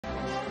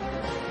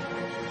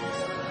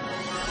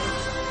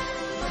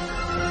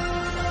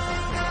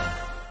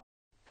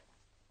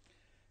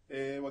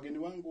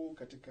wangu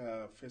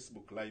katika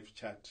Facebook live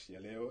chat ya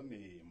leo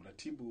ni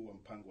mratibu wa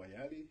mpango wa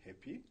YALI,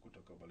 Happy,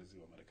 kutoka ubalozi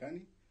wa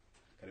Marekani.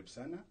 Karibu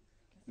sana.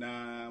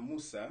 Na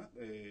Musa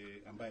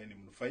ambaye ni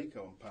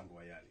mnufaika wa mpango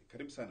wa YALI.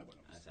 Karibu sana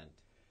bwana Musa. Asante.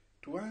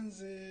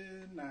 Tuanze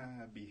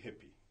na Be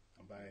Happy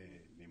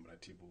ambaye ni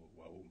mratibu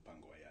wa huu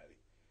mpango wa YALI.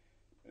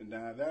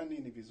 Nadhani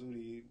ni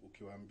vizuri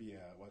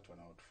ukiwaambia watu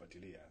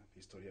wanaotufuatilia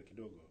historia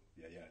kidogo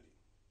ya YALI.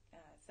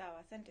 Sawa,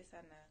 asante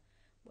sana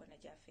Bwana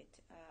Jafet.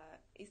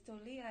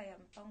 Historia ya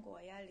mpango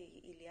wa YALI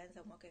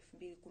ilianza mwaka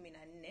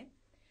 2014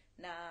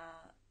 na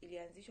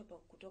ilianzishwa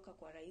kutoka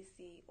kwa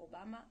Rais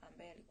Obama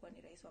ambaye alikuwa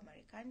ni rais wa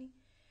Marekani,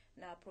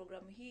 na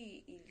programu hii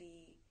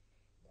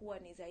ilikuwa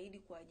ni zaidi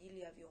kwa ajili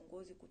ya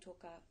viongozi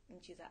kutoka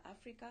nchi za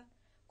Afrika.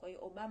 Kwa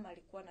hiyo Obama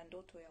alikuwa na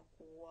ndoto ya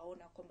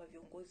kuwaona kwamba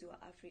viongozi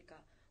wa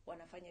Afrika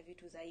wanafanya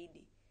vitu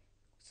zaidi.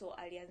 So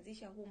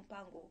alianzisha huu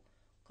mpango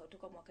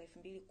kutoka mwaka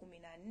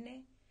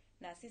 2014,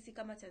 na sisi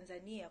kama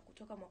Tanzania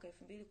kutoka mwaka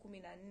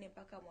 2014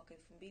 mpaka mwaka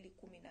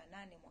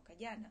 2018 mwaka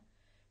jana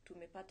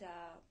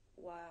tumepata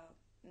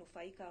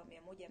wanufaika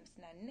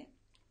 154.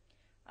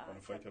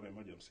 Wanufaika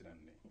 154.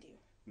 Ndio.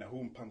 Na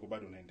huu mpango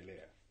bado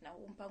unaendelea.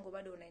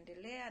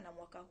 Na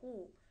mwaka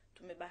huu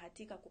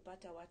tumebahatika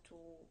kupata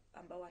watu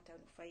ambao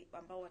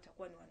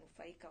watakuwa ni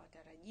wanufaika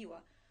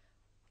watarajiwa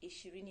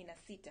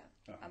 26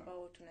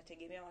 ambao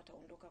tunategemea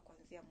wataondoka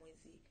kuanzia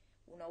mwezi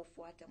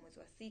unaofuata, mwezi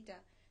wa 6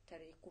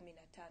 tarehe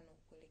 15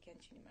 kuelekea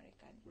nchini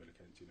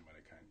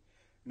Marekani.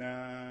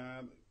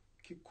 Na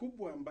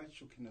kikubwa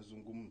ambacho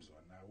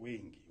kinazungumzwa na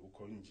wengi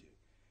huko nje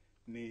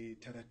ni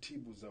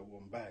taratibu za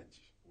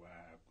uombaji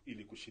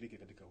ili kushiriki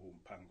katika huu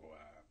mpango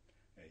wa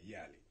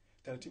YALI.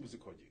 Taratibu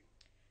zikoje?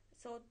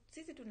 So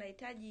sisi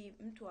tunahitaji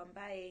mtu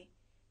ambaye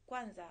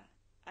kwanza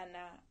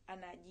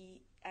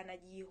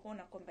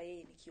anajiona kwamba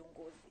yeye ni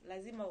kiongozi.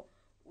 Lazima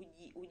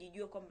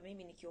ujijue kwamba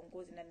mimi ni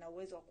kiongozi na nina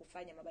uwezo wa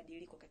kufanya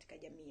mabadiliko katika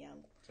jamii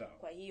yangu. Sawa.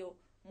 Kwa hiyo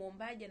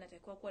muombaji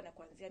anatakiwa kuwa na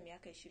kuanzia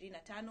miaka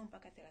 25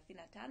 mpaka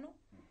 35.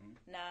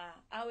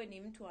 Na awe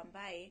ni mtu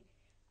ambaye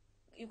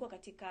yuko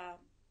katika,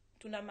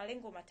 tuna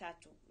malengo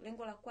matatu.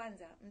 Lengo la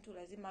kwanza, mtu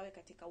lazima awe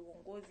katika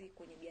uongozi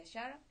kwenye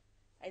biashara,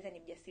 aidha ni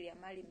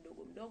mjasiriamali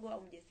mdogo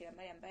au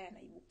mjasiriamali ambaye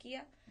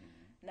anaibukia.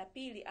 Na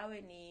pili,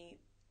 awe ni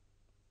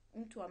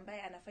mtu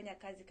ambaye anafanya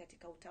kazi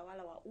katika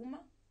utawala wa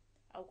umma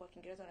au kwa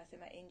Kiingereza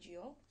wanasema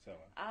NGO.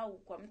 Sawa. Au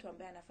kwa mtu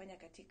ambaye anafanya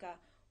katika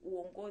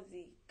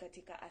uongozi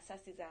katika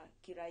asasi za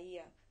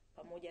kiraia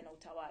pamoja na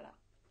utawala.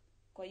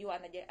 Kwa hiyo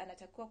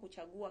anatakiwa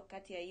kuchagua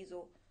kati ya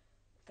hizo,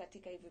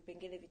 katika hivi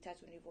vipengele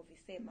vitatu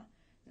nilivyovisema.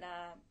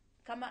 Na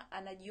kama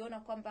anajiona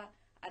kwamba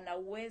ana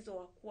uwezo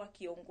wa kuwa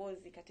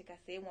kiongozi katika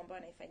sehemu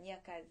ambayo anaifanyia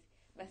kazi,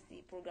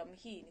 basi programu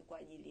hii ni kwa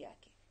ajili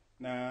yake.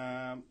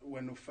 Na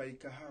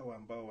wanufaika hawa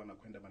ambao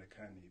wanakwenda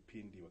Marekani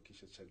pindi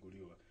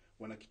wakishachaguliwa,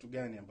 wana kitu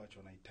gani ambacho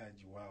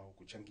wanahitaji wao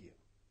kuchangia?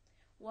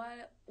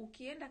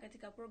 Ukienda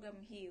katika programu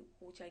hii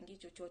huchangii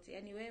chochote.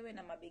 Yaani wewe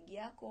na mabegi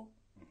yako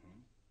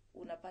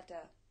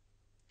unapata.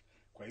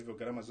 Kwa hivyo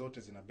gharama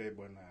zote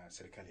zinabebwa na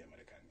serikali ya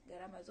Marekani.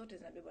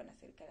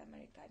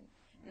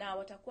 Na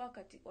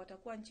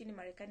watakuwa nchini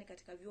Marekani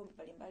katika vyuo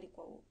mbalimbali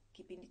kwa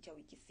kipindi cha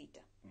wiki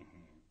 6.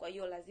 Kwa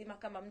hiyo lazima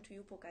kama mtu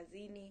yupo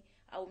kazini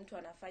au mtu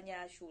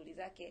anafanya shughuli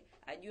zake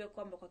ajue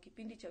kwamba kwa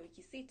kipindi cha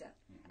wiki 6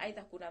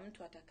 aidha kuna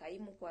mtu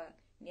atakaimu kwa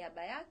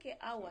niaba yake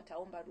au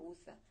ataomba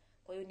ruhusa.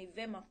 Kwa hiyo ni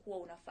vema kuwa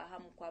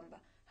unafahamu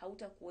kwamba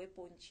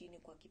hautakuwepo nchini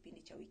kwa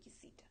kipindi cha wiki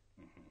 6.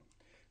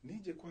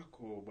 Nije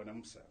kwako Bwana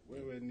Musa,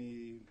 wewe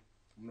ni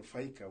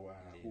mnufaika wa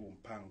huu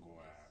mpango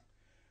wa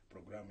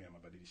programu ya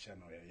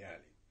mabadilishano ya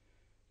YALI.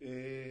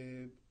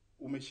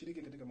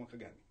 Umeshiriki katika mwaka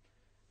gani?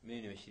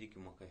 Mimi nimeshiriki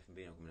mwaka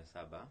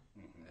 2017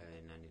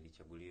 na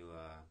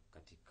nilichaguliwa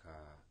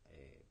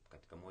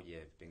katika moja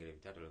ya vipengele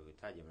vitatu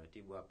alivyotaja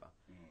mratibu hapa.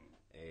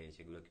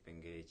 Nilichaguliwa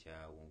kipengele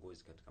cha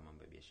uongozi katika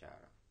mambo ya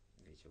biashara.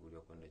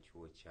 Nilichaguliwa kwenda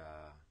chuo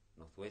cha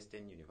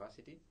Northwestern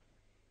University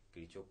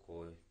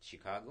kilichoko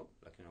Chicago,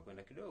 lakini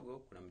nakwenda kidogo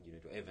kuna mji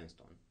unaitwa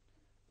Evanston,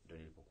 ndio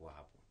nilipokuwa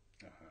hapo.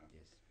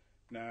 Yes.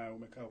 Na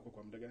umekaa huko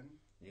kwa muda gani?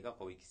 Nilikaa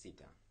kwa wiki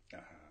 6.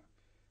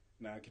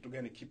 Na kitu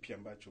gani kipi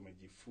ambacho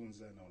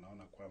umejifunza na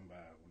unaona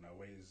kwamba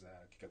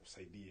unaweza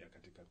kikakusaidia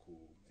katika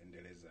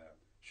kuendeleza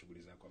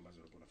shughuli zako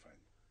ambazo ulikuwa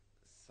unafanya?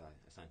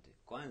 Asante.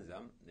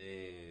 Kwanza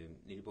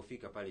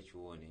nilipofika pale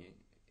chuoni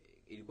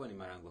ilikuwa ni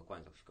mara yangu ya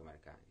kwanza kufika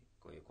Marekani.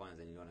 Kwa hiyo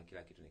kwanza niliona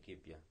kila kitu ni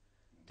kipya.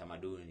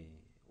 Tamaduni,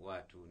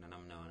 watu na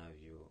namna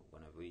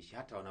wanavyoishi,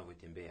 hata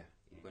wanavyotembea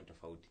ilikuwa ni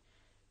tofauti.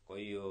 Kwa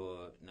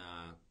hiyo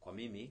na kwa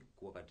mimi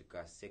kuwa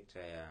katika sekta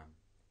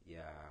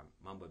ya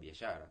mambo ya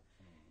biashara,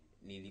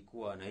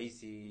 nilikuwa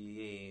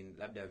nahisi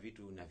labda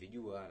vitu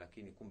navijua,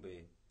 lakini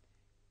kumbe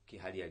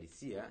kihali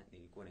halisia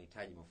nilikuwa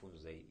nahitaji mafunzo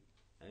zaidi.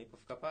 Na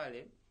nilipofika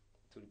pale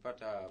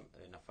tulipata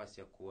nafasi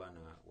ya kuwa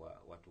na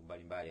watu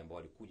mbalimbali ambao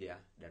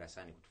walikuja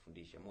darasani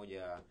kutufundisha.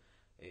 Moja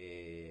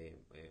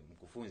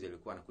mkufunzi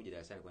alikuwa anakuja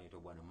darasani kwa anaitwa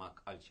Bwana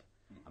Mark Alcher,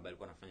 ambaye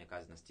alikuwa anafanya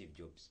kazi na Steve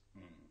Jobs.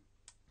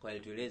 Kwa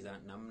hiyo alitueleza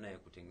namna ya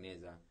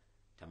kutengeneza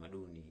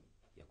tamaduni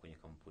ya kwenye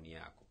kampuni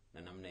yako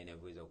na namna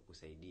inavyoweza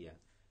kukusaidia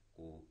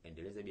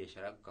kuendeleza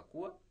biashara yako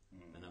kakua,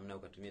 na namna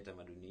ukatumia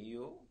tamaduni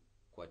hiyo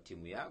kwa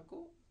timu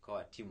yako,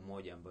 kwa timu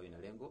moja ambayo ina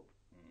lengo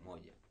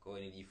moja. Kwa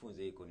hiyo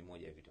nilijifunza hiko ni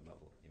moja ya vitu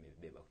ambavyo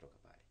nimebeba kutoka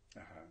pale.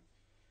 Aha.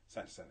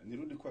 Asante sana.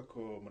 Nirudi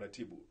kwako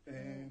mratibu.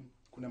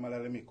 Kuna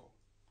malalamiko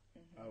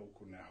au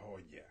kuna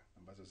hoja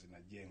ambazo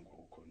zinajengwa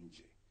huko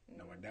nje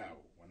na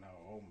wadau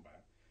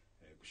wanaoomba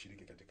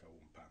kushiriki katika huu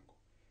mpango,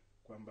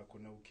 kwamba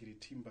kuna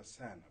ukiritimba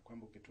sana,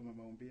 kwamba ukituma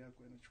maombi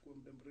yako yanachukua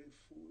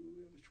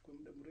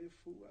muda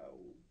mrefu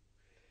au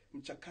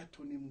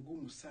mchakato ni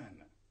mgumu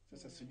sana.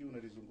 Sasa sijui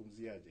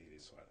unalizungumziaje hili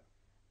swala?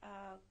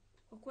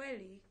 Kwa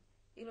kweli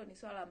hilo ni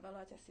swala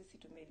ambalo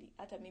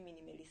hata mimi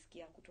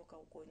nimelisikia kutoka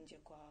huko nje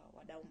kwa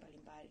wadau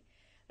mbalimbali.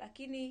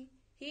 Lakini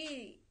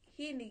hii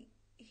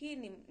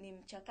ni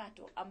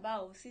mchakato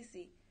ambao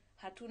sisi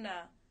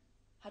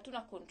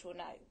hatuna control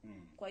nayo.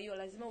 Kwa hiyo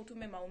lazima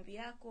utume maombi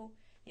yako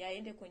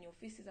yaende kwenye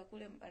ofisi za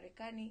kule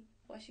Marekani,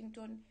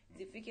 Washington,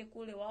 zifike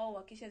kule, wao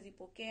wakisha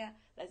zipokea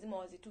lazima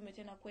wazitume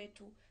tena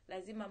kwetu,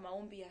 lazima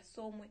maombi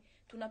yasomwe.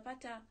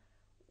 Tunapata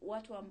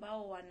watu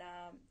ambao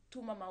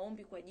wanatuma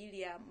maombi kwa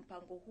ajili ya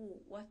mpango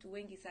huu, watu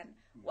wengi sana.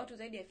 Watu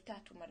zaidi ya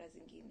 3,000 mara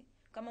zingine.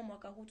 Kama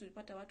mwaka huu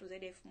tulipata watu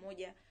zaidi ya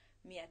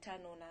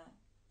 1,500 na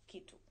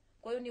kitu.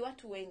 Kwa hiyo ni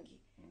watu wengi.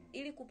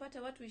 Ili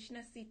kupata watu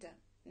 26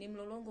 ni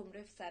mlolongo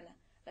mrefu sana.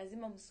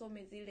 Lazima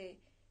msome zile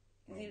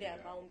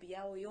maombi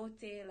yao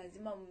yote,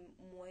 lazima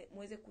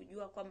muweze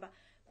kujua kwamba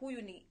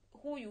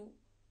huyu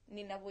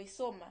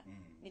ninavyoisoma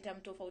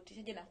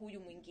nitamtofautishaje na huyu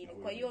mwingine.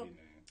 Kwa hiyo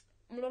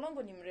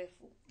mlolongo ni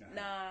mrefu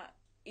na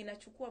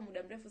inachukua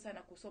muda mrefu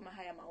sana kusoma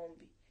haya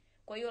maombi.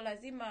 Kwa hiyo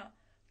lazima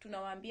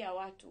tunawaambia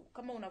watu,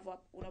 kama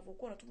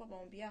unavyokuwa unatuma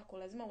maombi yako,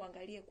 lazima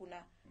uangalie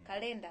kuna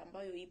kalenda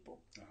ambayo ipo.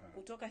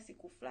 Kutoka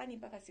siku fulani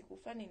mpaka siku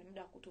fulani ni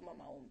muda wa kutuma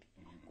maombi.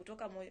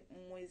 Kutoka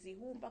mwezi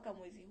huu mpaka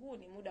mwezi huu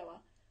ni muda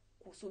wa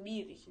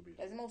kusubiri.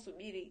 Lazima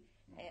usubiri.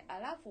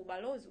 Alafu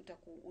balozi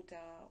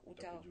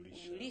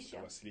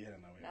utakujulisha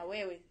na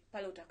wewe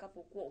pale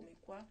utakapokuwa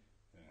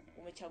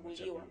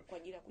umechaguliwa kwa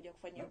ajili ya kuja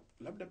kufanya.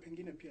 Labda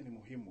pengine pia ni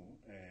muhimu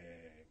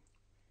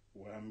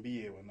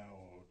waambie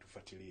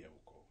wanaotufuatilia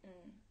huko,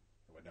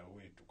 wadau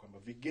wetu, kwamba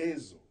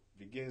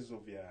vigezo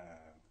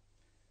vya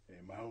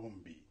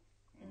maombi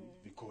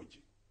vikoje.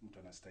 Mtu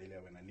anastahili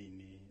awe na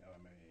nini,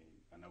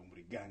 ana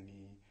umri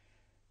gani,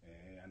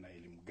 ana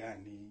elimu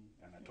gani,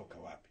 anatoka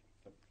wapi?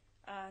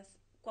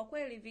 Kwa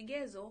kweli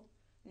vigezo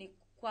ni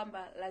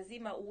kwamba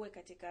lazima uwe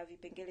katika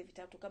vipengele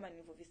vitatu kama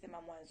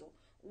nilivyovisema mwanzo.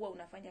 Uwe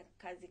unafanya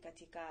kazi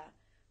katika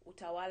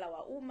utawala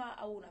wa umma,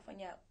 au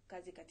unafanya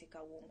kazi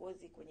katika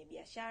uongozi kwenye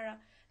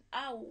biashara,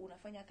 au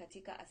unafanya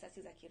katika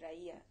asasi za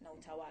kiraia na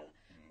utawala.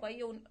 Kwa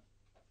hiyo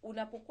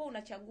unapokuwa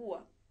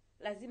unachagua,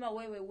 lazima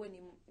wewe uwe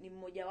ni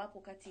mmoja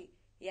wapo kati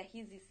ya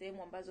hizi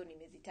sehemu ambazo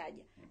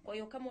nimezitaja. Kwa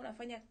hiyo kama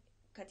unafanya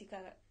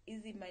katika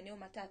hizi maeneo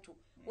matatu,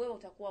 wewe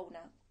utakuwa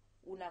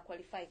una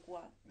qualify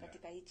kuwa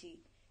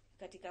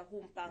katika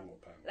huu mpango.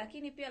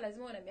 Lakini pia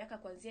lazima uwe na miaka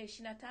kuanzia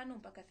 25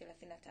 mpaka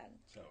 35.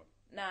 Sawa.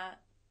 Na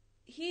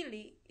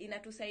hili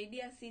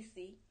inatusaidia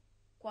sisi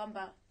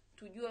kwamba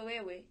tujue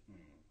wewe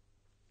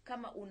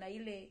kama una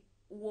ile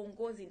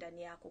uongozi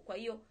ndani yako. Kwa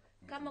hiyo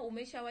kama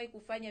umeshawahi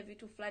kufanya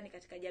vitu fulani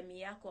katika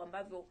jamii yako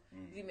ambavyo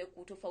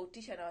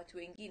vimekutofautisha na watu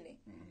wengine,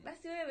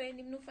 basi wewe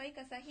ni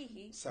mnufaika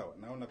sahihi. Sawa.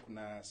 Naona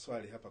kuna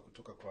swali hapa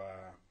kutoka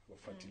kwa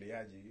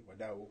wafuatiliaji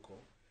wadau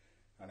huko.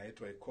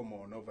 Anaitwa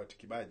Ekomo Novat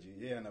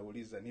Kibaji. Yeye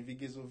anauliza ni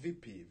vigezo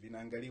vipi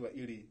vinaangaliwa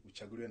ili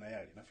uchaguliwe na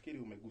YALI? Nafikiri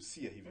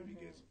umegusia hivi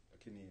vigezo,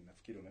 lakini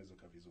nafikiri unaweza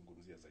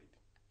kuvizungumzia zaidi.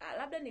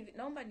 Labda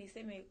naomba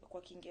niseme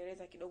kwa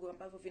Kiingereza kidogo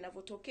ambavyo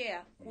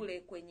vinavyotokea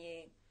kule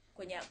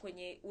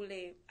kwenye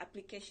ule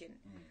application.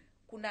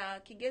 Kuna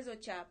kigezo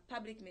cha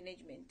public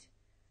management,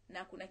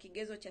 na kuna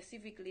kigezo cha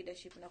civic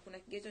leadership, na kuna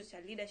kigezo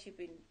cha leadership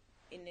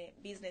in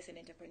business and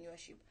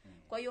entrepreneurship.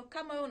 Kwa hiyo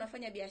kama wewe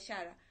unafanya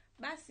biashara,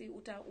 basi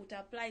uta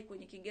apply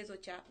kwenye kigezo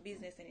cha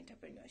business and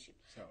entrepreneurship.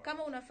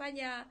 Kama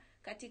unafanya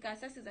katika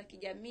asasi za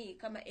kijamii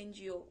kama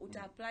NGO,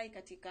 uta apply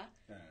katika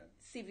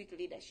civic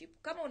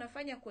leadership. Kama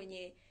unafanya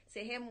kwenye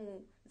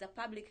sehemu za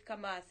public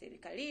kama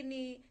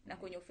serikalini na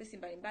kwenye ofisi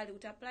mbalimbali,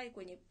 uta apply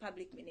kwenye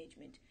public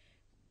management.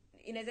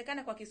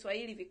 Inawezekana kwa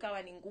Kiswahili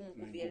vikawa ni ngumu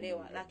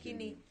kuvielewa,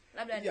 lakini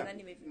labda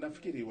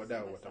nafikiri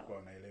wadau watakuwa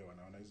wanaelewa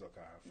na wanaweza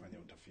kufanya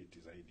utafiti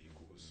zaidi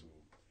kuhusu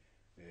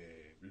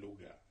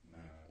lugha na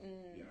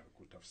ya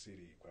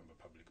kutafsiri kwamba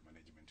public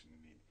management ni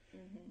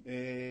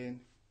nini.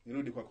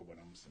 Nirudi kwako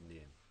Bwana Musa.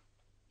 Ndiyo.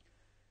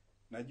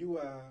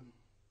 Najua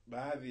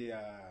baadhi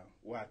ya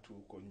watu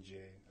huko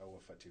nje au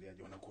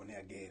wafuatiliaji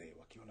wanakuonea gere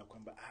wakiona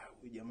kwamba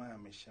huyu jamaa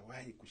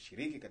ameshawahi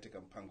kushiriki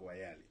katika mpango wa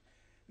YALI,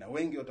 na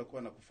wengi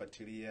watakuwa na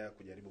kufuatilia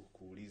kujaribu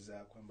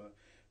kukuuliza kwamba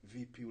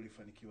vipi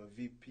ulifanikiwa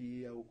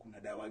vipi, au kuna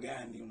dawa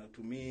gani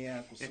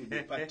unatumia kusudi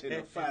upate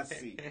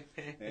nafasi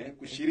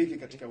kushiriki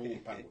katika huu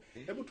mpango.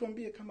 Hebu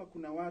tuambie kama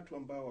kuna watu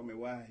ambao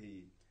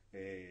wamewahi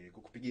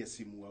kukupigia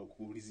simu au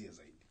kuulizia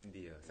zaidi.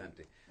 Ndio,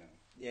 asante.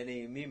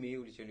 Yaani mimi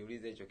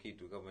ulichoniuliza hicho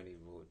kitu kama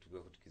nilivyo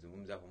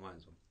tukizungumza hapo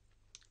mwanzo,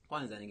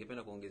 Kwanza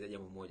ningependa kuongezea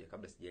jambo moja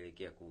kabla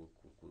sijaelekea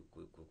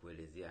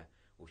kuelezea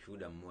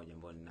ushuhuda mmoja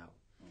ambao ninao.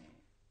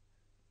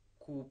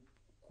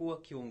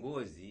 Kuwa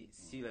kiongozi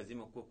si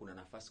lazima kuwa kuna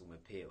nafasi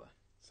umepewa.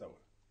 Sawa.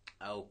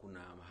 Au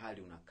kuna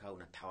mahali unakaa,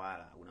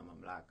 unatawala, una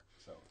mamlaka.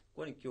 Sawa.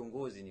 Kuwa ni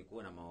kiongozi ni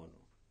kuwa na maono,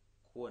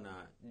 kuwa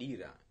na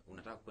dira,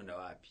 unataka kwenda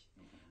wapi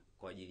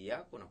kwa ajili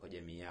yako na kwa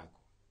jamii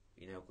yako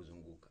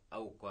inayokuzunguka,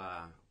 au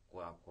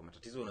kwa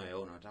matatizo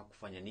unayoona unataka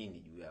kufanya nini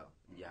juu yao,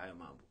 ya hayo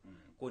mambo.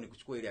 Kwa hiyo ni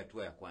kuchukua ile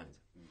hatua ya kwanza.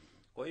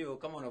 Kwa hiyo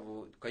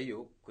kwa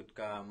hiyo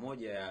katika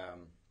moja ya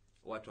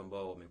watu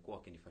ambao wamekuwa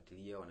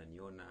wakinifuatilia,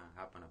 wananiona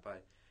hapa na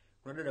pale,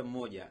 kuna dada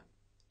mmoja,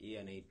 yeye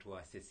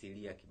anaitwa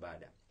Cecilia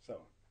Kibada.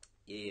 Sawa.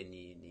 Yeye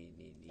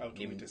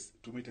ni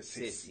tumite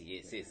Sesi.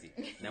 Yes, Sesi.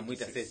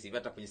 Namuita Sesi,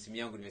 hata kwenye simu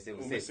yangu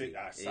nimesave Sesi.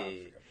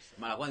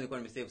 Mara kwanza nilikuwa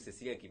nimesave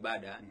Cecilia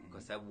Kibada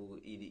kwa sababu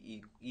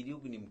ili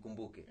huku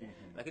nimkumbuke.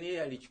 Lakini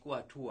yeye alichukua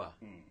hatua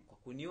kwa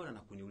kuniona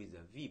na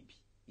kuniuliza vipi,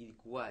 ili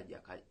kuwaje,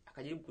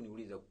 akajaribu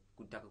kuniuliza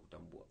kutaka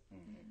kutambua.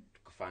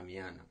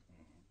 Tukafahamiana.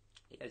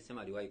 Yeye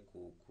alisema aliwahi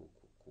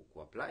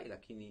ku apply,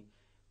 lakini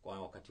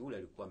kwa wakati ule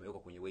alikuwa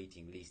amewekwa kwenye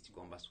waiting list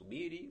kwamba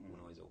subiri,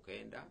 unaweza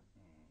ukaenda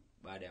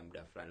baada ya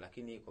muda fulani,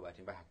 lakini kwa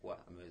bahati mbaya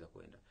hakuwa ameweza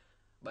kwenda.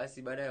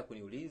 Basi baada ya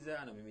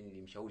kuniuliza, na mimi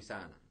nilimshauri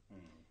sana.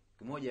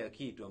 Kimoja ya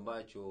kitu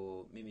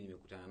ambacho mimi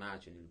nimekutana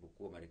nacho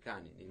nilipokuwa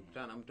Marekani,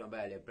 nilikutana na mtu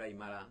ambaye aliapply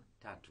mara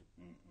 3.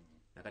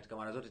 Na katika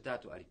mara zote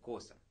 3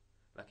 alikosa.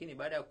 Lakini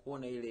baada ya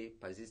kuona ile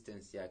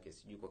persistence yake,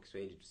 sijui kwa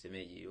Kiswahili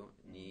tusemeje hiyo,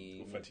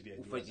 ni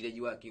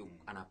ufuatiliaji wake,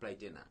 ana apply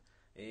tena.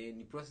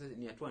 Ni process,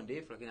 ni hatua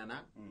ndefu, lakini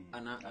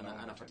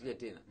anafuatilia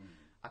tena.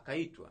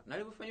 Akaitwa, na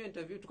alipofanywa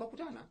interview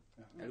tukakutana.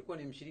 Alikuwa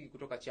ni mshiriki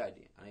kutoka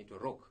Chad, anaitwa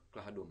Rock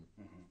Klahadum.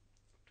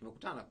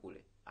 Tumekutana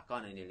kule, akawa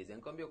ananielezea,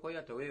 nikamwambia kwa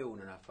hiyo hata wewe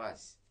una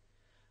nafasi.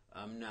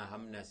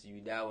 Hamna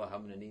sijui dawa,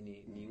 hamna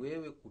nini, ni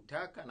wewe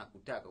kutaka na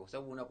kutaka, kwa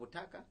sababu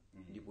unapotaka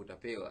ndipo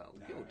utapewa.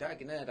 Ukiwa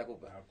utaki naye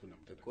atakupa.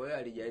 Kwa hiyo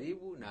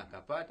alijaribu na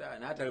akapata,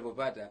 na hata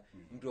alipopata,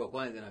 mtu wa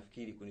kwanza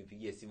nafikiri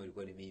kunipigia simu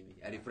alikuwa ni mimi.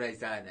 Alifurahi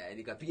sana,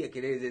 nikapiga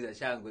kelele za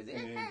shangwe.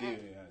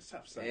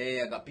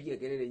 Akapiga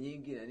kelele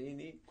nyingi na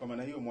nini. Kwa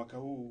maana hiyo mwaka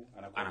huu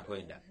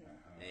anakwenda.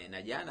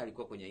 Na jana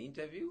alikuwa kwenye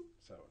interview.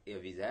 Sawa. Ya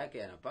visa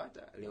yake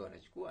anapata, leo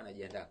anachukua,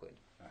 anajiandaa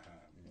kwenda.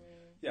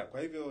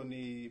 Kwa hivyo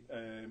ni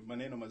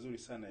maneno mazuri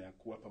sana ya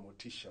kuwapa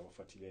motisha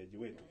wafuatiliaji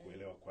wetu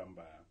kuelewa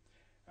kwamba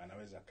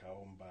anaweza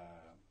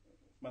kaomba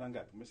mara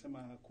ngapi?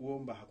 Umesema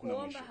kuomba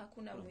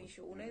hakuna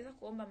mwisho. Unaweza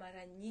kuomba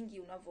mara nyingi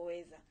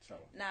unavyoweza.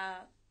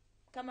 Na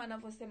kama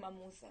anavyosema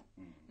Musa,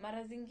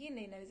 mara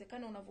zingine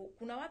inawezekana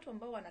kuna watu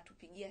ambao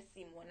wanatupigia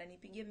simu,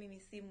 wananipigia mimi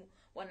simu,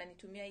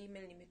 wananitumia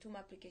email, nimetuma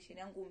application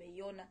yangu,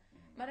 umeiona.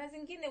 Mara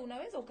zingine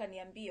unaweza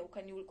ukaniambia,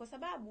 kwa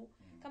sababu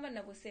kama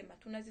ninavyosema,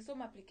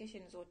 tunazisoma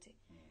application zote.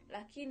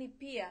 Lakini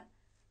pia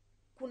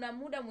kuna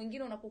muda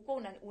mwingine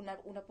unapokuwa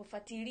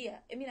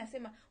unapofuatilia, mimi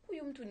nasema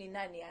huyu mtu ni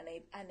nani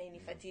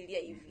anayenifuatilia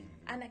hivi?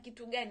 Ana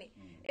kitu gani?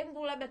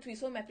 Hebu labda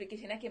tuisome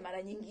application yake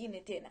mara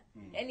nyingine tena.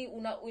 Yaani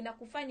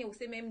inakufanya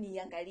useme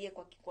niangalie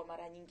kwa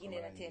mara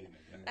nyingine na tena.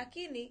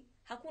 Lakini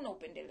hakuna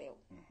upendeleo,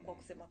 kwa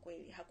kusema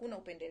kweli. Hakuna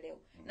upendeleo.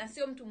 Na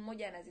sio mtu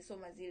mmoja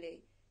anazisoma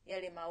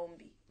yale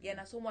maombi.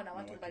 Yanasomwa na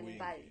watu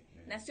mbalimbali.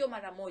 Na sio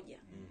mara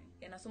moja.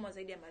 Yanasomwa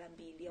zaidi ya mara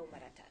 2 au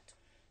mara 3.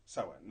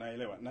 Sawa,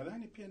 naelewa.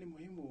 Nadhani pia ni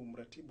muhimu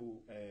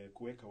mratibu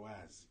kuweka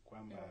wazi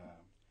kwamba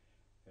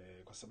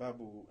kwa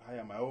sababu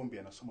haya maombi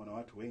yanasomwa na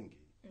watu wengi.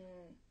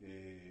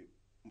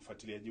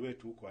 Mfuatiliaji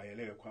wetu huko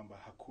aelewe kwamba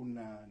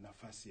hakuna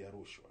nafasi ya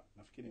rushwa.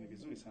 Nafikiri ni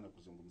vizuri sana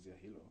kuzungumzia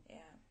hilo.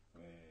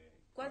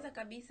 Kwanza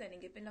kabisa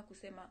ningependa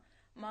kusema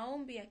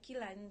maombi ya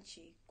kila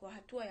nchi kwa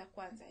hatua ya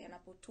kwanza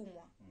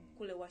yanapotumwa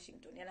kule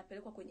Washington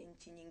yanapelekwa kwenye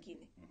nchi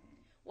nyingine.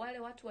 Wale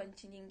watu wa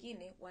nchi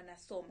nyingine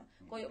wanasoma.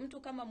 Kwa hiyo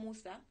mtu kama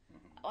Musa,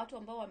 watu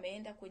ambao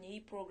wameenda kwenye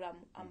hii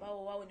program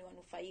ambao wao ni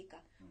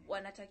wanufaika,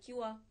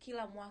 wanatakiwa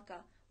kila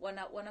mwaka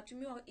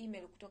wanatumiwa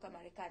email kutoka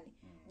Marekani.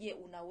 Je,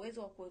 una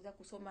uwezo wa kuweza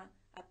kusoma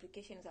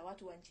application za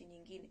watu wa nchi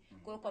nyingine?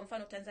 Kwa hiyo kwa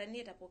mfano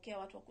Tanzania itapokea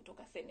watu wa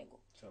kutoka Senegal.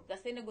 Za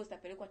Senegal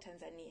zitapelekwa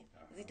Tanzania.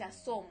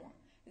 Zitasomwa.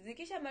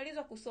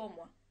 Zikishamalizwa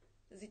kusomwa,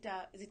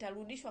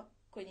 zitarudishwa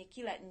kwenye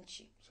kila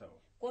nchi.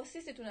 Kwa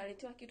sisi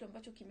tunaletewa kitu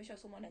ambacho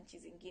kimeshasomwa na nchi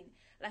zingine.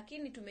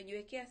 Lakini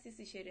tumejiwekea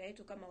sisi sheria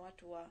yetu kama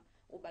watu wa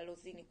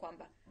ubalozini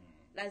kwamba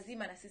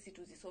lazima na sisi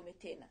tuzisome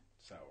tena.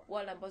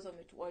 Wale ambazo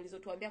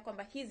walizotuambia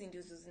kwamba hizi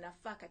ndizo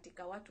zinafaa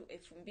katika watu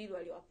 2000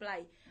 walio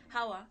apply,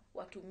 hawa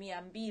watu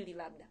 200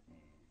 labda.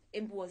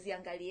 Embu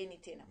waziangalieni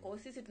tena. Kwa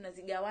hiyo sisi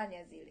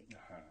tunazigawanya zile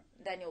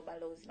ndani ya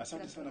ubalozi.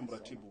 Asante sana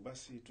mratibu.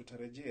 Basi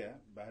tutarejea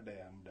baada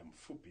ya muda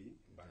mfupi,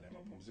 baada ya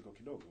mapumziko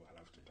kidogo,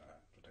 halafu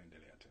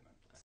tutaendelea tena.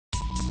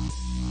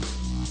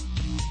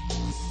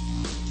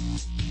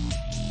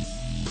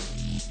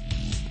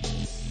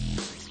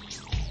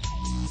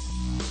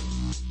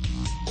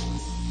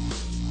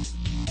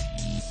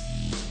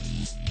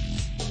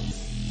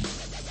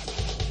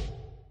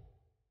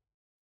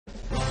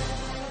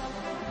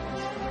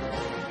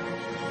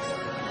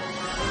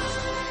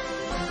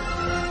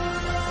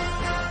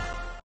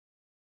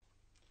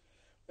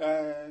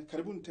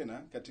 karibuni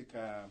tena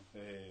katika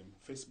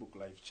Facebook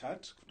live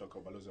chat kutoka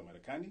ubalozi wa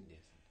Marekani.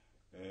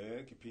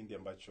 Yes. Kipindi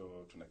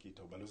ambacho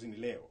tunakiita ubalozini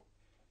leo.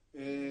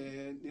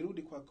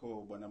 Nirudi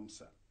kwako Bwana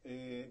Musa.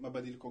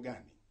 Mabadiliko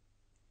gani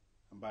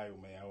ambayo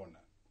umeyaona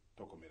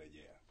toka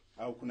umerejea?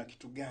 Au kuna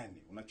kitu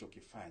gani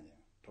unachokifanya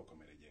toka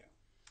umerejea?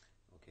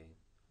 Okay.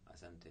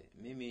 Asante.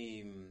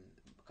 Mimi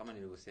kama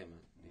nilivyosema,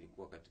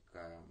 nilikuwa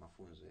katika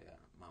mafunzo ya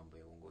mambo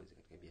ya uongozi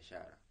katika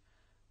biashara.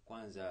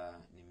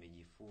 Kwanza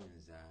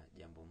nimejifunza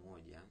jambo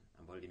moja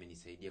ambalo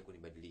limenisaidia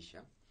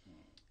kunibadilisha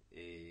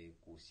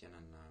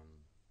kuhusiana na,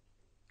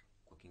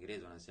 kwa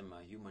Kiingereza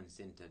wanasema human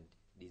centered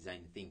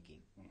design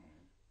thinking.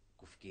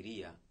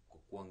 Kufikiria kwa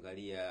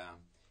kuangalia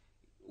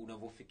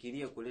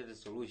unavyofikiria kuleta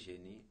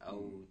solution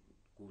au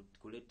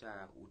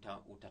kuleta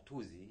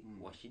utatuzi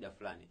wa shida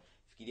fulani.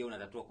 Fikiria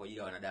unatatua kwa ajili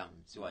ya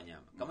wanadamu, sio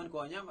wanyama. Kama ni kwa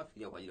wanyama,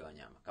 fikiria kwa ajili ya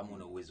wanyama kama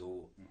una uwezo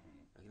huo.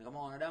 Lakini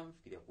kama wanadamu,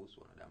 fikiria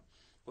kuhusu wanadamu.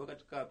 Kwa hiyo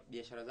katika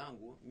biashara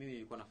zangu mimi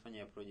nilikuwa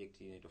nafanya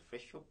project inaitwa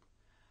Fresh Shop,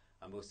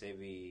 ambayo sasa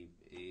hivi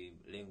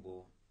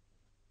lengo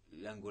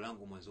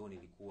langu mwanzoni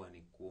lilikuwa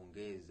ni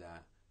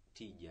kuongeza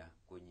tija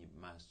kwenye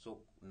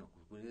masoko,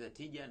 kuongeza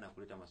tija na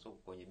kuleta masoko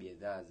kwenye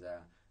bidhaa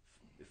za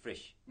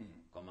fresh,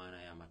 kwa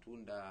maana ya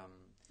matunda,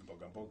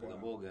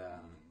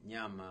 mboga,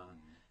 nyama.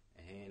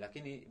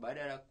 Lakini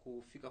baada ya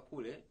kufika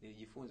kule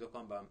nilijifunza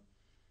kwamba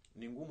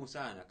ni ngumu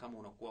sana kama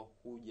unakuwa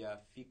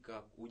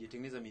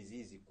hujatengeneza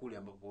mizizi kule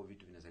ambapo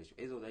vitu vinazalishwa.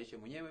 Hizo uzalishe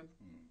mwenyewe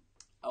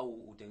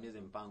au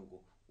utengeneze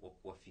mpango wa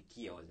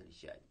kuwafikia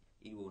wazalishaji,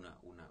 ili una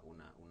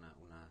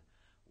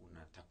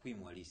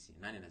takwimu halisi,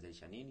 nani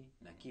anazalisha nini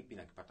na kipi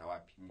na kipata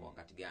wapi kwa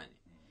wakati gani,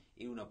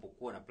 ili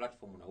unapokuwa na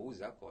platform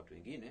unauza kwa watu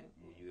wengine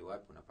ujue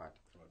wapi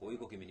unapata. Kwa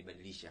hiyo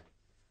kimenibadilisha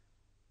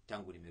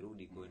tangu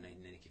nimerudi kwa na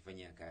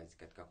nikifanyia kazi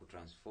katika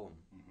kutransform,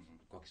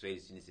 kwa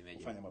Kiswahili si nisemeje,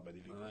 kufanya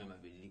mabadiliko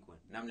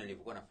namna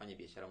nilivyokuwa nafanya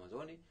biashara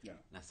mwanzoni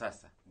na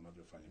sasa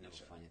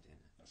unavyofanya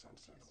tena. Asante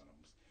sana Bwana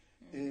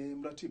Musa.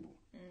 Mratibu,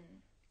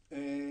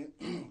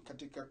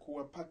 katika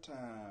kuwapata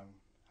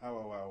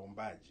hawa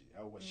waombaji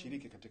au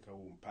washiriki katika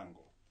huu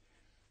mpango,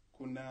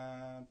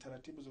 kuna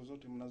taratibu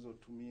zozote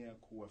mnazotumia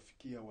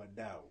kuwafikia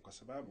wadau? Kwa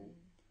sababu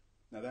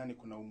nadhani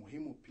kuna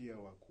umuhimu pia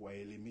wa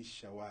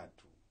kuwaelimisha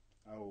watu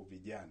au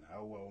vijana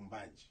au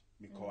waombaji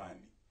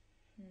mikoani.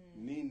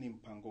 Nini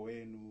mpango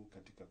wenu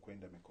katika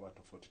kwenda mikoa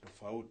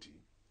tofauti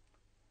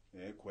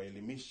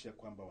kuwaelimisha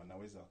kwamba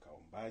wanaweza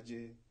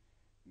wakaombaje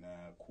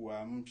na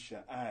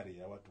kuamsha ari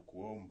ya watu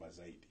kuomba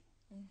zaidi?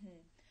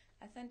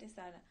 Asante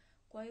sana.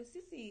 Kwa hiyo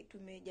sisi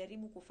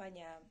tumejaribu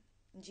kufanya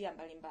njia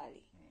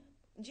mbalimbali.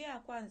 Njia ya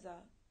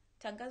kwanza,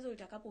 tangazo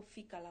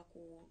litakapofika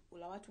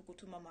la watu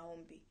kutuma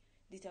maombi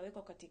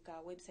litawekwa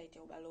katika website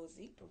ya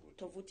ubalozi,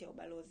 tovuti ya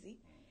ubalozi.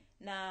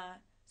 Na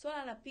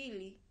swala la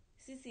pili,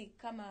 sisi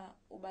kama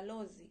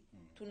ubalozi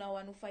tuna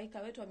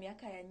wanufaika wetu wa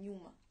miaka ya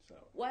nyuma.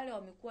 Wale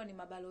wamekuwa ni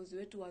mabalozi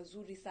wetu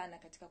wazuri sana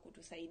katika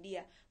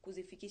kutusaidia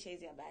kuzifikisha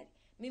hizi habari.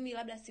 Mimi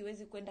labda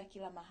siwezi kwenda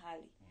kila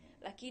mahali,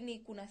 lakini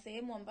kuna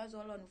sehemu ambazo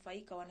wale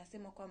wanufaika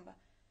wanasema kwamba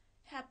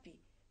happy,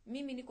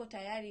 mimi niko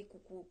tayari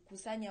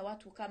kukusanya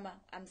watu kama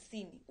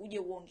 50 uje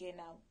uongee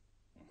nao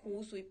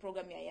kuhusu hii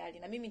program ya YALI,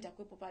 na mimi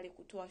nitakuwepo pale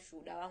kutoa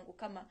shuhuda wangu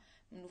kama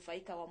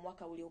mnufaika wa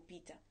mwaka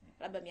uliopita,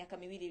 labda miaka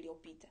 2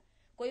 iliyopita.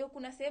 Kwa hiyo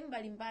kuna sehemu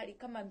mbalimbali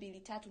kama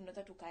 2-3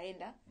 tunaweza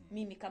tukaenda,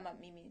 mimi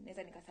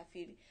naweza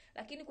nikasafiri.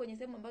 Lakini kwenye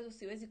sehemu ambazo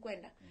siwezi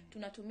kwenda,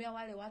 tunatumia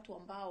wale watu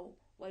ambao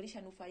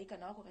walishanufaika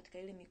na wako katika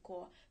ile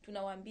mikoa.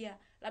 Tunawaambia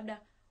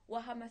labda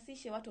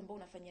wahamasishe watu ambao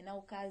unafanya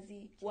nao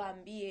kazi,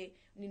 waambie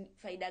ni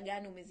faida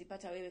gani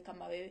umezipata wewe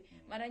kama wewe.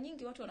 Mara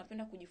nyingi watu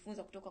wanapenda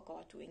kujifunza kutoka kwa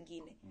watu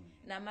wengine.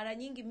 Na mara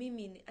nyingi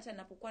mimi hata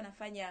ninapokuwa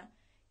nafanya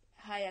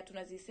haya,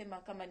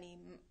 tunazisema kama ni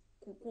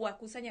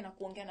kuwakusanya na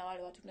kuongea na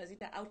wale watu,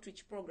 tunaziita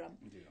outreach program.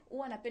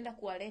 Huwa napenda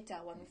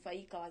kuwaleta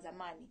wanufaika wa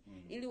zamani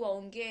ili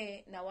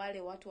waongee na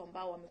wale watu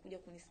ambao wamekuja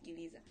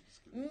kunisikiliza.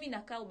 Mimi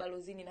nakaa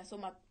ubalozini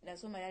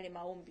nasoma yale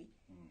maombi.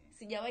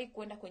 Sijawahi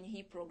kwenda kwenye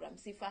hii program.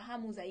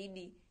 Sifahamu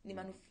zaidi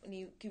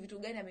ni kivitu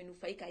gani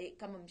amenufaika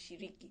kama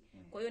mshiriki.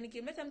 Kwa hiyo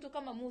nikimleta mtu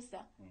kama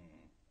Musa,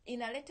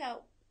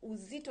 inaleta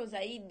uzito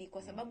zaidi,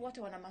 kwa sababu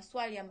watu wana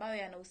maswali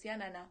ambayo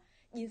yanahusiana na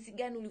jinsi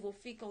gani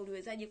ulivyofika,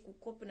 uliwezaje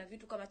kukopa na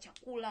vitu kama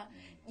chakula.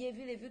 Je,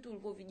 vile vitu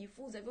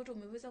ulivyovijifunza vyote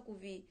umeweza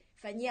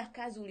kuvifanyia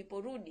kazi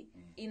uliporudi?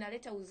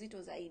 Inaleta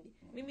uzito zaidi.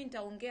 Mimi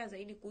nitaongea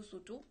zaidi kuhusu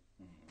tu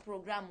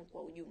programu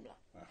kwa ujumla.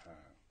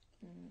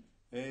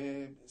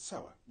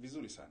 Sawa,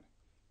 vizuri sana.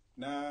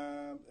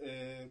 Na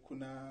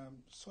kuna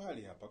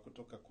swali hapa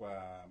kutoka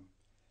kwa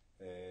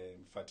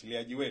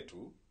mfuatiliaji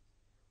wetu.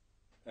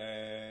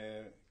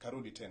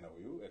 Karudi tena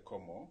huyu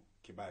Ekomo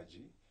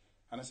Kibaji.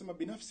 Anasema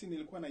binafsi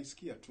nilikuwa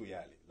naisikia tu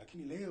YALI,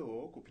 lakini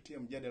leo kupitia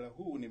mjadala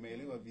huu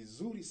nimeelewa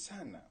vizuri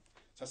sana.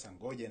 Sasa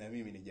ngoja na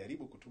mimi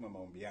nijaribu kutuma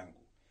maombi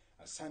yangu.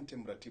 Asante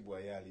mratibu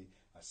wa YALI,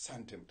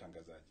 asante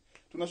mtangazaji.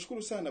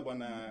 Tunashukuru sana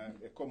Bwana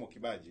Ekomo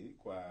Kibaji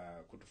kwa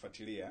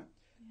kutufuatilia,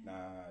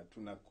 na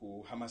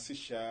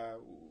tunakuhamasisha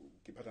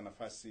ukipata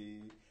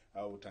nafasi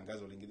au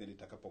tangazo lingine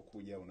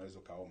litakapokuja unaweza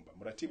kaomba.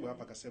 Mratibu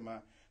hapa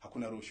akasema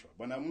hakuna rushwa.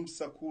 Bwana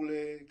Musa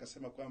kule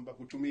kasema kwamba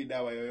hutumii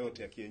dawa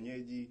yoyote ya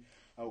kienyeji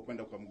au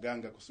kwenda kwa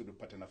mganga kusudi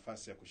upate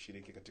nafasi ya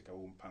kushiriki katika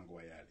huu mpango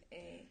wa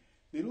YALI.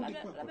 Nirudi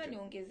kwa labda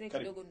niongezee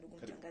kidogo ndugu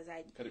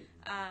mtangazaji.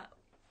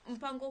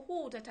 Mpango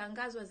huu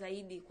utatangazwa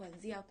zaidi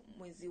kuanzia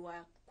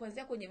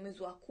kwenye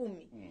mwezi wa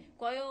 10.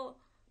 Kwa hiyo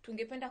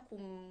tungependa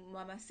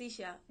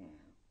kumhamasisha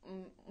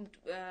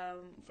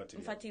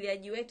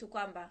mfuatiliaji wetu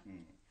kwamba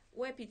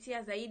wewe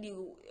pitia zaidi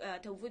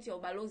tovuti ya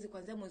ubalozi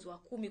kuanzia mwezi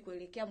wa 10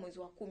 kuelekea mwezi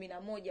wa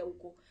 11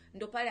 huko,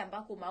 ndo pale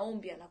ambako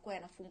maombi yanakuwa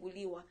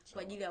yanafunguliwa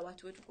kwa ajili ya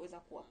watu wetu kuanza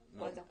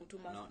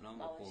kutuma.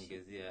 Naomba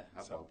kuongezea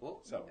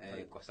hapo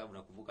kwa sababu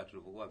nakumbuka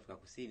tulipokuwa Afrika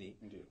Kusini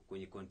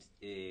kwenye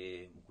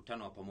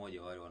mkutano wa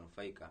pamoja wale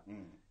wanufaika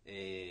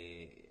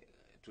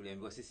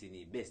tuliambiwa sisi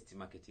ni best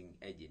marketing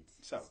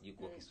agents. Sijui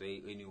kwa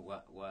Kiswahili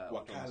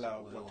wakala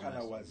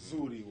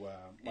wazuri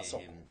wa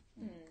masoko.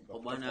 Kwa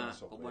bwana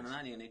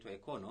nani anaitwa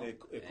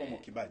Ekomo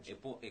Kibaji.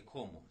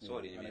 Ekomo.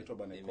 Sorry, anaitwa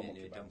bwana Ekomo Kibaji.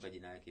 Nimetamka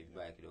jina lake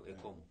vibaya kidogo.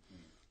 Ekomo.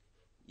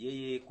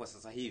 Yeye kwa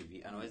sasa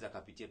hivi anaweza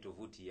kupitia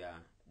tovuti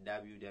ya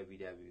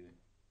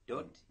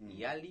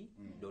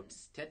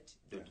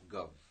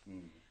www.yali.state.gov.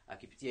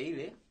 Akipitia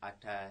ile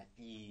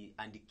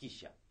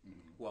atajiandikisha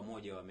kuwa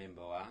moja wa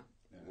member wa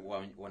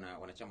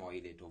wanachama wa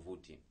ile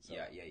tovuti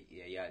ya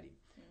YALI.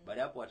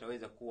 Baada hapo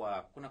ataweza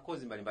kuwa kuna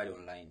kozi mbalimbali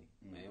online.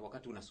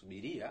 Wakati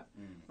unasubiria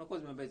kuna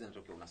kozi mbalimbali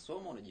zinatokea,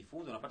 unasoma,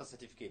 unajifunza, unapata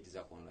certificate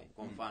zako online.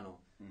 Kwa mfano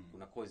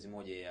kuna kozi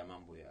moja ya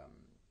mambo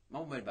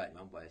mbalimbali,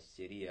 mambo ya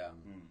sheria,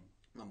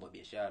 mambo ya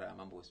biashara,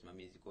 mambo ya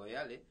usimamizi. Kwa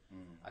yale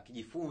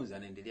akijifunza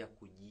anaendelea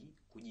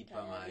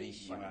kujipa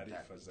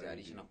maarifa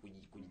zaidi na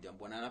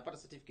kujitambua, na anapata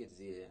certificates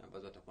zile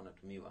ambazo atakuwa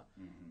anatumiwa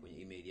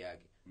kwenye email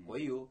yake. Kwa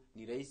hiyo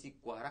ni rahisi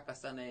kwa haraka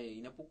sana,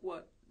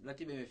 inapokuwa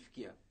ratiba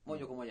imefikia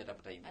moja kwa moja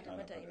atapata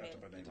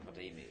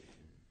email.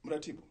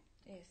 Mratibu,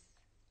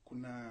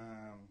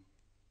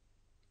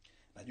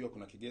 najua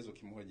kuna kigezo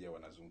kimoja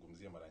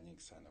wanazungumzia mara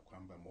nyingi sana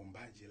kwamba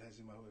muombaji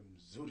lazima awe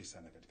mzuri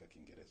sana katika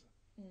Kiingereza.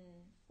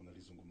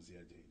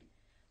 Unalizungumziaje hili?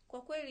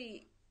 Kwa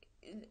kweli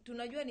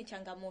tunajua ni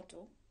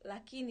changamoto,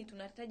 lakini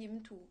tunahitaji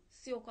mtu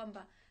sio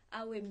kwamba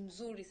awe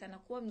mzuri sana.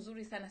 Kuwa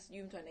mzuri sana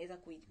sijui mtu anaweza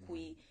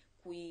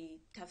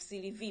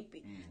kuitafsiri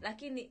vipi.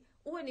 Lakini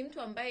uwe ni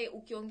mtu ambaye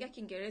ukiongea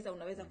Kiingereza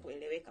unaweza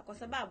kueleweka, kwa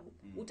sababu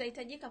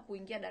utahitajika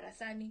kuingia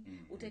darasani,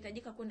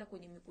 utahitajika kwenda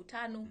kwenye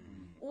mikutano.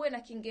 Uwe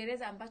na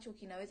Kiingereza ambacho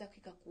kinaweza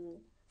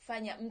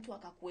kufanya mtu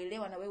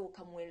akakuelewa na wewe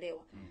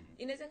ukamuelewa.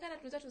 Inawezekana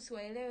tunaweza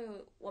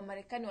tusiwaelewe wa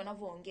Marekani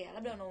wanavyoongea,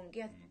 labda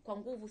wanaongea kwa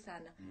nguvu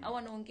sana au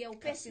wanaongea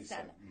upesi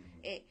sana.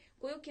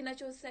 Kwa hiyo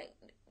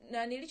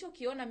na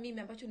nilichokiona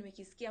mimi ambacho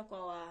nimekisikia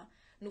kwa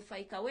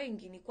wanufaika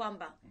wengi ni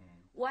kwamba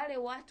wale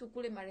watu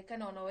kule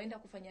Marekani wanaoenda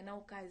kufanya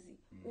nao kazi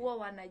huwa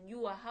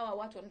wanajua hawa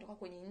watu wanatoka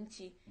kwenye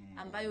nchi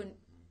ambayo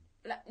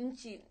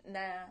nchi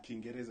na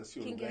Kiingereza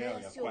sio lugha yao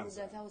ya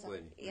kwanza.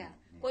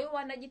 Kwa hiyo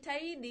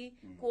wanajitahidi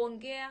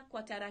kuongea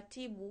kwa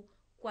taratibu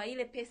kwa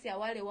ile pesi ya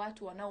wale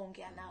watu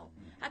wanaoongea nao.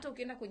 Hata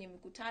ukienda kwenye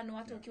mikutano,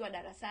 hata ukiwa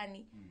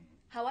darasani,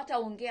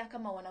 hawataongea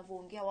kama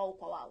wanavyoongea wao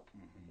kwa wao.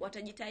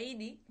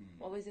 Watajitahidi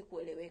waweze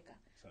kueleweka.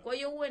 Kwa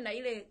hiyo uwe na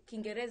ile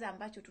Kiingereza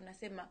ambacho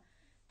tunasema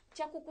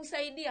cha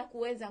kukusaidia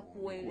kuweza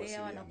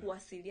kuelewa na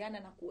kuwasiliana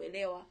na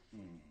kuelewa.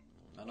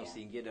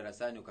 Usiingie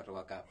darasani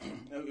ukatoka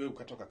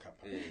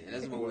kapa.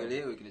 Lazima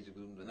uelewe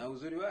kinachozungumzwa. Na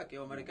uzuri wake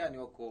wa Marekani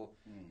wako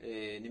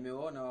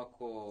nimeona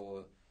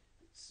wako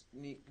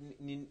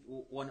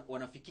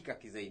wanafikika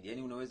kizaidi.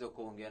 Yaani unaweza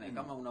kuongea naye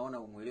kama unaona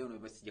umuelewe na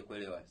basi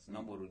sijakuelewa,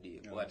 naomba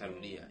urudie.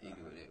 Atarudia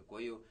ili uelewe.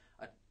 Kwa hiyo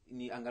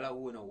ni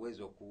angalau uwe na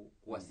uwezo wa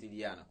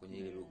kuwasiliana kwenye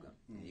ile lugha.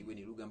 Iwe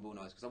ni lugha ambayo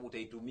unaweza, kwa sababu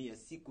utaitumia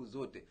siku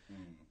zote.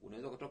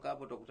 Unaweza kutoka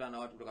hapo utakutana na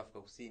watu kutoka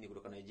Afrika Kusini,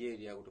 kutoka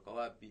Nigeria, kutoka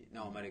wapi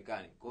na wa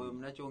Marekani. Kwa hiyo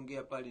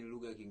mnachoongea pale ni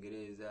lugha ya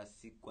Kiingereza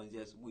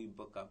kuanzia asubuhi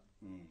mpaka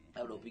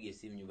labda upige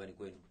simu nyumbani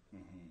kwenu.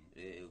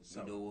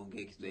 Ndio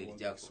uongee Kiswahili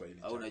chako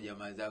au na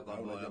jamaa zako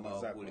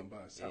ambao wakule.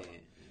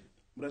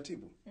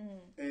 Mratibu,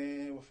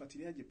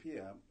 wafuatiliaji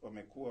pia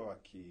wamekuwa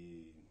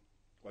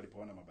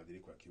walipoona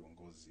mabadiliko ya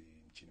kiongozi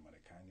nchini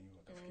Marekani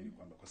wakafikiri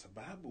kwamba kwa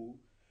sababu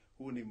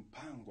huu ni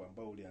mpango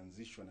ambao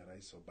ulianzishwa na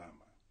Rais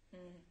Obama.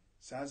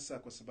 Sasa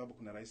kwa sababu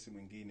kuna rais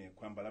mwingine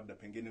kwamba labda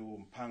pengine huo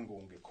mpango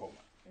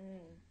ungekoma.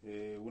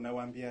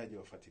 Unawaambiaje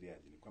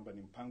wafuatiliaji ni kwamba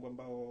ni mpango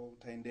ambao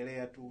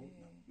utaendelea tu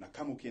na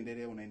kama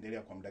ukiendelea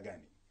unaendelea kwa muda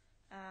gani?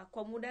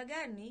 Kwa muda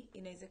gani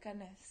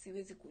inawezekana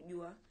siwezi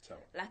kujua.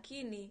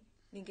 Lakini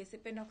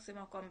ningesependa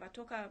kusema kwamba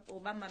toka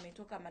Obama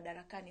ametoka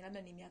madarakani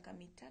labda ni miaka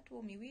 3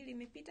 au 2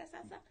 imepita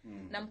sasa,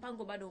 na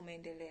mpango bado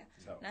umeendelea.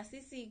 Na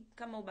sisi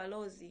kama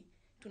ubalozi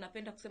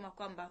tunapenda kusema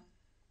kwamba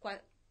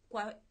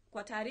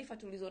kwa taarifa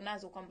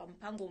tulizonazo kwamba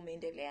mpango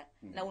umeendelea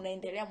na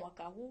unaendelea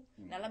mwaka huu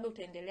na labda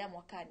utaendelea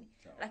mwakani.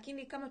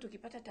 Lakini kama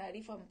tukipata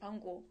taarifa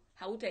mpango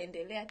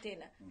hautaendelea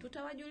tena,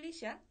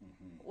 tutawajulisha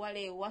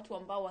wale watu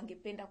ambao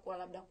wangependa kwa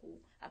labda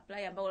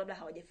kuapply ambao labda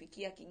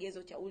hawajafikia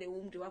kigezo cha ule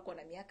umri wako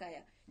na miaka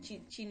ya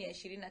chini ya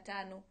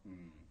 25.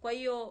 Kwa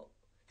hiyo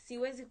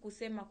siwezi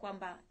kusema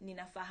kwamba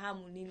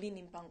ninafahamu ni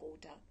lini mpango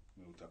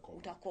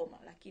utakoma,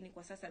 lakini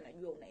kwa sasa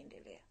najua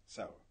unaendelea.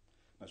 Sawa.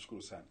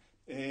 Nashukuru sana.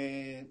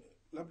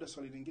 Labda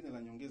swali lingine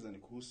la nyongeza ni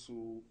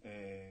kuhusu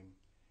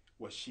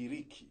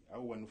washiriki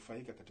au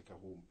wanufaika katika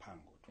huu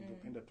mpango.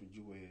 Tungependa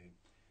tujue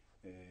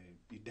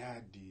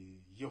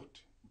idadi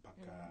yote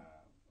mpaka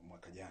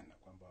mwaka jana,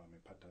 kwamba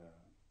wamepata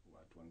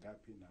watu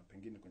wangapi, na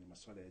pengine kwenye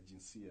masuala ya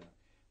jinsia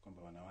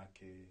kwamba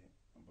wanawake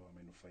ambao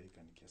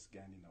wamenufaika ni kiasi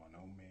gani na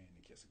wanaume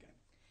ni kiasi gani?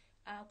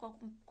 Kwa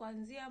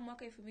kuanzia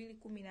mwaka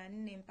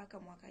 2014 mpaka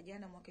mwaka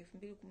jana mwaka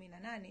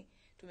 2018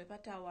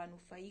 tumepata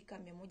wanufaika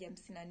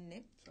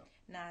 154.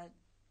 Na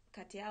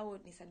kati yao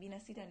ni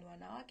 76 ni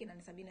wanawake na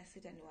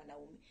 76 ni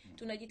wanaume.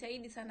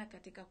 Tunajitahidi sana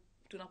katika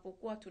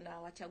tunapokuwa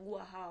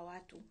tunawachagua hawa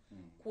watu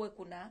kuwe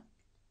kuna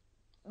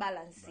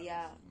balance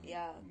ya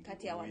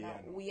kati ya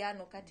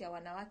uwiano kati ya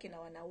wanawake na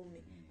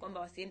wanaume, kwamba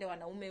wasiende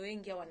wanaume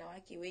wengi au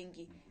wanawake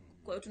wengi.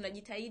 Kwa hiyo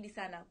tunajitahidi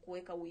sana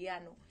kuweka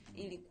uwiano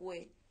ili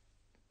kuwe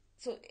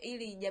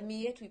ili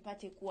jamii yetu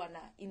ipate kuwa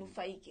na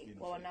inufaike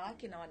kwa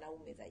wanawake na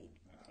wanaume zaidi.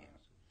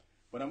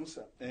 Bwana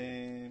Musa,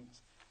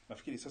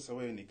 nafikiri sasa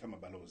wewe ni kama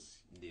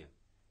balozi ndio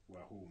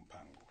wa huu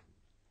mpango.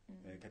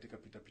 Katika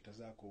pita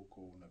zako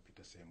huko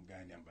unapita sehemu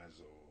gani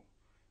ambazo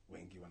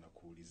wengi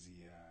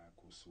wanakuulizia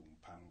kuhusu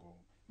mpango,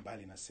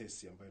 mbali na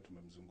sesi ambayo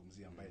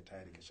tumemzungumzia ambaye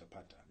tayari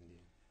keshapata?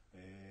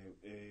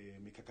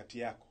 Mikakati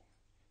yako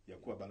ya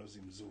kuwa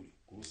balozi mzuri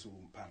kuhusu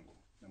mpango,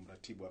 na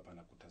mratibu hapa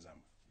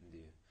anakutazama.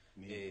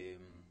 Ndio.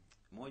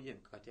 Moja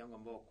mikakati yangu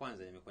ambao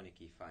kwanza nimekuwa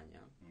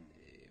nikiifanya,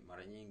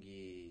 mara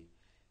nyingi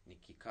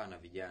nikikaa na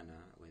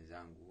vijana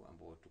wenzangu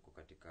ambao tuko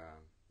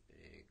katika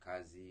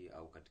kazi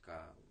au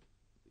katika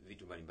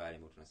vitu mbalimbali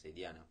ambao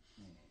tunasaidiana,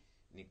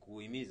 ni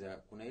kuhimiza,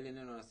 kuna ile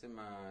neno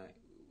nasema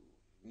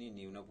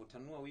nini,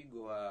 unapotanua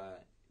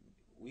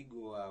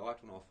wigo wa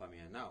watu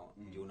unaofahamiana nao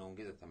ndio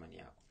unaongeza thamani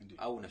yako.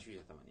 Au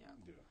unashusha thamani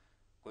yako.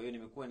 Kwa hiyo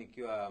nimekuwa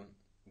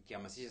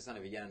nikihamasisha sana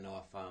vijana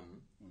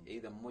ninaowafahamu,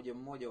 either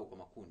mmoja au kwa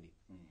makundi,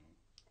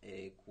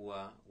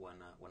 kuwa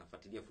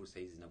wanafuatilia fursa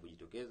hizi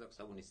zinapojitokeza, kwa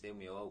sababu ni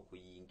sehemu ya wao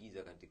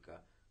kujiingiza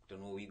katika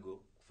kutanua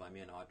wigo,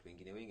 kufahamiana na watu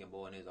wengine wengi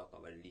ambao wanaweza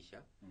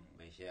wakabadilisha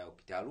maisha yao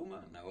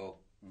kitaaluma na wao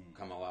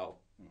kama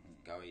wao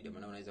kawaida.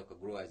 Maana unaweza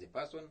grow as a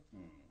person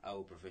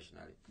au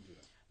professionally.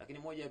 Lakini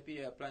moja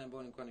pia plan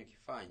ambayo nilikuwa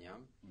nikifanya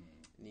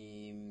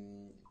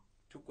ni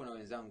tuko na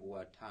wenzangu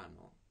 5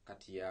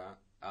 kati ya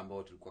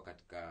ambao tulikuwa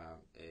katika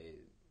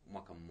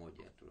mwaka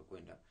mmoja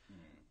tulikwenda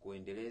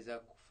kuendeleza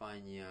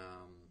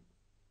kufanya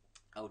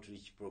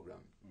outreach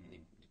program.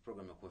 Ni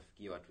program ya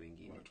kuwafikia watu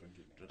wengine.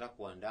 Tunataka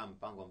kuandaa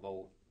mpango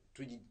ambao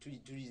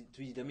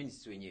tujidhamini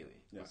sisi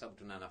wenyewe, kwa sababu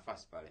tuna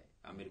nafasi pale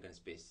American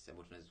Space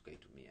ambayo tunaweza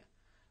tukaitumia.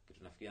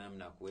 Tunafikiria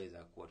namna ya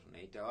kuweza kuwa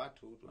tunaita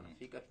watu,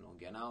 tunafika,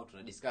 tunaongea nao,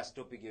 tuna discuss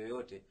topic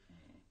yoyote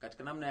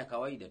katika namna ya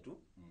kawaida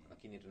tu,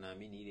 lakini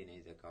tunaamini ile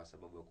inaweza ikawa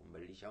sababu ya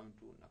kumbadilisha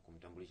mtu na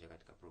kumtambulisha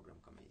katika program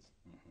kama hizi.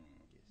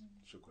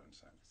 Shukrani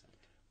sana.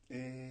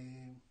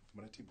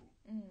 Mratibu,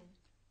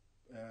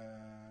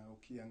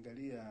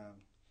 ukiangalia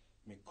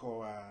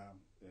mikoa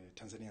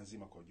Tanzania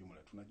nzima kwa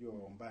ujumla, tunajua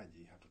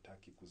waombaji,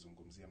 hatutaki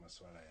kuzungumzia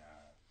masuala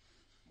ya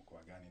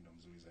mkoa gani ndio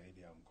mzuri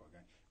zaidi au mkoa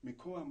gani.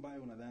 Mikoa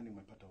ambayo unadhani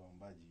umepata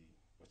waombaji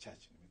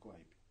wachache ni mikoa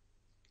ipi?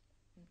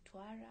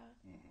 Mtwara.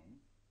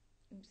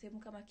 Msemo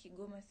kama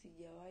Kigoma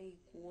sijawahi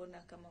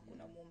kuona kama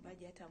kuna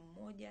muombaji hata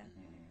mmoja.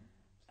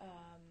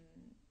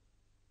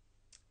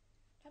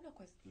 Labda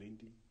kwa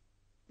Lindi.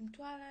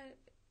 Mtwara,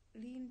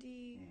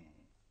 Lindi,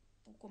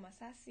 huko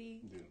Masasi.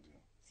 Ndio.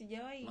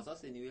 Sijawahi.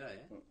 Masasi ni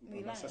wilaya?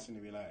 Masasi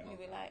ni wilaya. Ni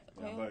wilaya.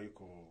 Ambayo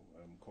iko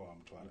mkoa wa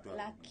Mtwara.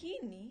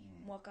 Lakini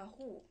mwaka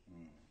huu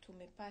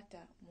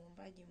tumepata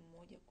muombaji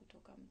mmoja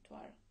kutoka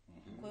Mtwara.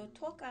 Kwa hiyo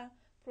toka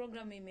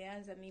program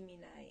imeanza mimi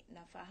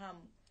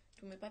nafahamu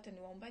tumepata ni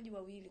waombaji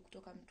 2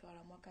 kutoka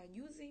Mtwara mwaka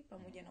juzi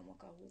pamoja na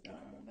mwaka huu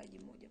kuna muombaji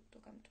mmoja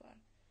kutoka Mtwara.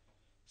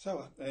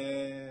 Sawa,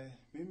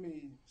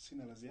 mimi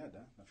sina la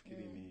ziada.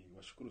 Nafikiri ni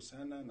washukuru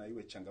sana, na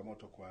iwe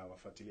changamoto kwa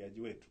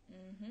wafuatiliaji wetu.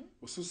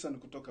 Hususan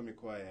kutoka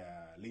mikoa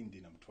ya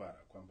Lindi na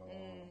Mtwara, kwamba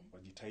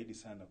wajitahidi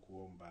sana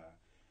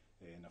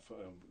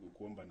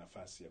kuomba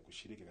nafasi ya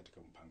kushiriki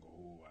katika mpango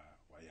huu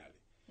wa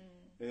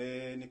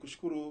YALI.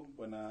 Nikushukuru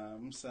Bwana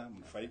Musa,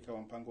 mnufaika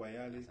wa mpango wa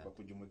YALI, kwa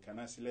kujumuika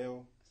nasi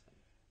leo.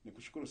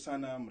 Nikushukuru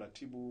sana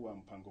mratibu wa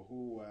mpango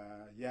huu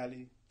wa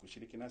YALI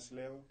kushiriki nasi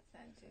leo.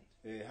 Asante.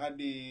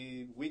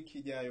 Hadi wiki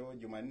ijayo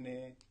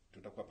Jumanne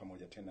tutakuwa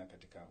pamoja tena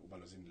katika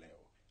ubalozini leo.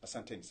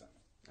 Asanteni sana.